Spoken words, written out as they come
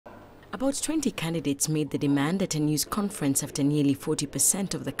About 20 candidates made the demand at a news conference after nearly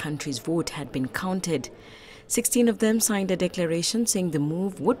 40% of the country's vote had been counted. 16 of them signed a declaration saying the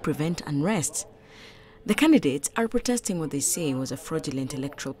move would prevent unrest. The candidates are protesting what they say was a fraudulent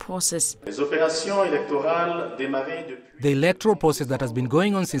electoral process. The electoral process that has been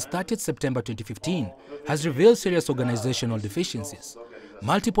going on since 30th September 2015 has revealed serious organizational deficiencies,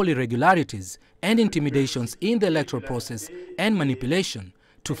 multiple irregularities and intimidations in the electoral process and manipulation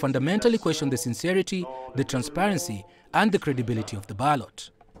to fundamentally question the sincerity, the transparency and the credibility of the ballot.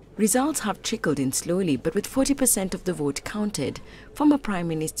 Results have trickled in slowly, but with 40% of the vote counted, former Prime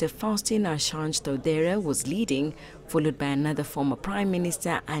Minister Faustin Archange Touadéra was leading, followed by another former Prime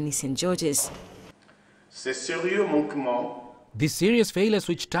Minister, Annie St. Georges. These serious failures,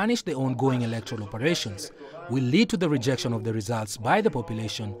 which tarnish the ongoing electoral operations, will lead to the rejection of the results by the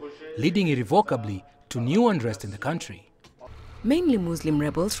population, leading irrevocably to new unrest in the country. Mainly Muslim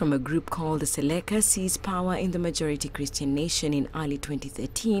rebels from a group called the C.A.R seized power in the majority Christian nation in early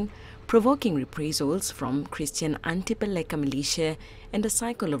 2013, provoking reprisals from Christian anti-Baleka militia and a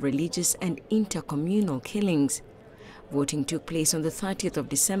cycle of religious and intercommunal killings. Voting took place on the 30th of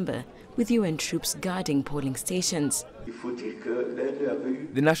December, with UN troops guarding polling stations.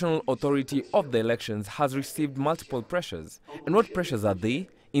 The National Authority of the Elections has received multiple pressures. And what pressures are they?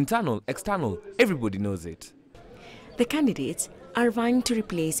 Internal, external, everybody knows it. The candidates are vying to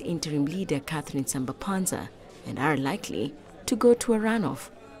replace interim leader Catherine Samba-Panza and are likely to go to a runoff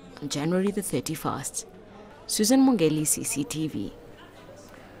on January the 31st. Susan Mongeli, CCTV.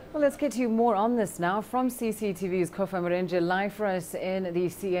 Well, let's get you more on this now from CCTV's Kofa Marenje, live for us in the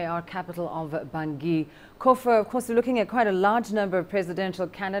C.A.R capital of Bangui. Kofa, of course, we're looking at quite a large number of presidential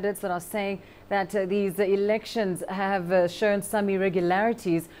candidates that are saying that these elections have shown some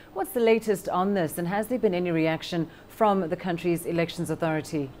irregularities. What's the latest on this, and has there been any reaction from the country's elections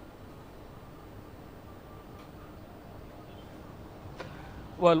authority?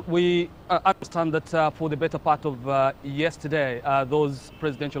 Well, we understand that for the better part of yesterday, those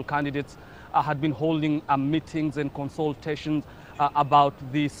presidential candidates had been holding meetings and consultations about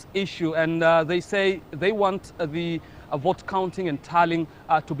this issue. And they say they want the vote counting and tallying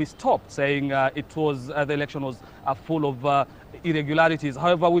to be stopped, saying the election was full of irregularities.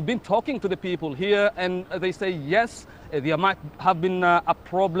 However, we've been talking to the people here and they say, yes, there might have been a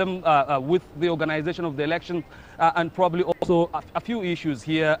problem with the organization of the election and probably also a few issues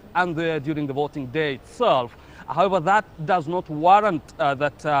here and there during the voting day itself. However, that does not warrant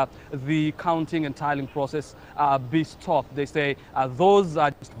that the counting and tallying process be stopped. They say those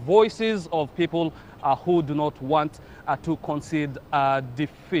are just voices of people who do not want to concede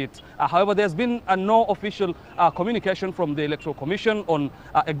defeat. However, there's been no official communication from the Electoral Commission on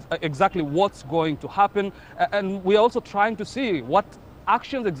exactly what's going to happen. And we're also trying to see what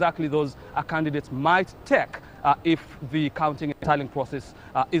actions exactly those candidates might take if the counting and tallying process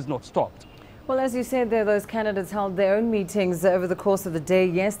is not stopped. Well, as you said there, those candidates held their own meetings over the course of the day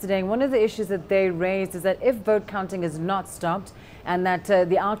yesterday. And one of the issues that they raised is that if vote counting is not stopped and that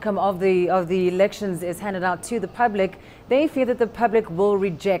the outcome of the elections is handed out to the public, they fear that the public will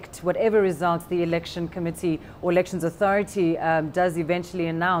reject whatever results the election committee or elections authority does eventually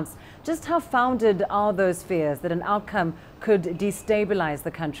announce. Just how founded are those fears that an outcome could destabilize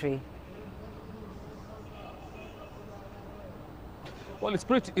the country? Well, it's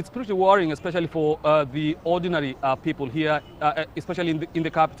pretty worrying, especially for the ordinary people here, especially in the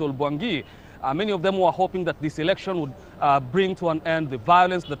capital, Bangui. Many of them were hoping that this election would bring to an end the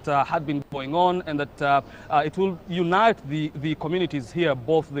violence that had been going on, and that it will unite the communities here,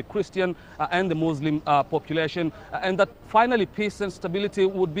 both the Christian and the Muslim population, and that finally peace and stability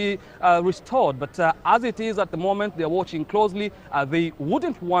would be restored. But as it is at the moment, they are watching closely. They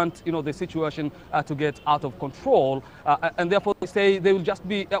wouldn't want, the situation to get out of control, and therefore they say they will just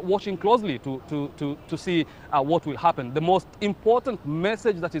be watching closely to see what will happen. The most important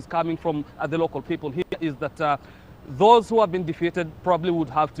message that is coming from the local people here is that those who have been defeated probably would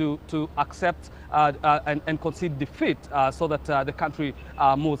have to accept and concede defeat so that the country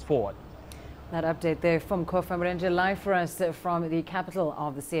moves forward. That update there from Kofa Marenje, live for us from the capital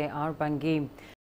of the C.A.R, Bangui.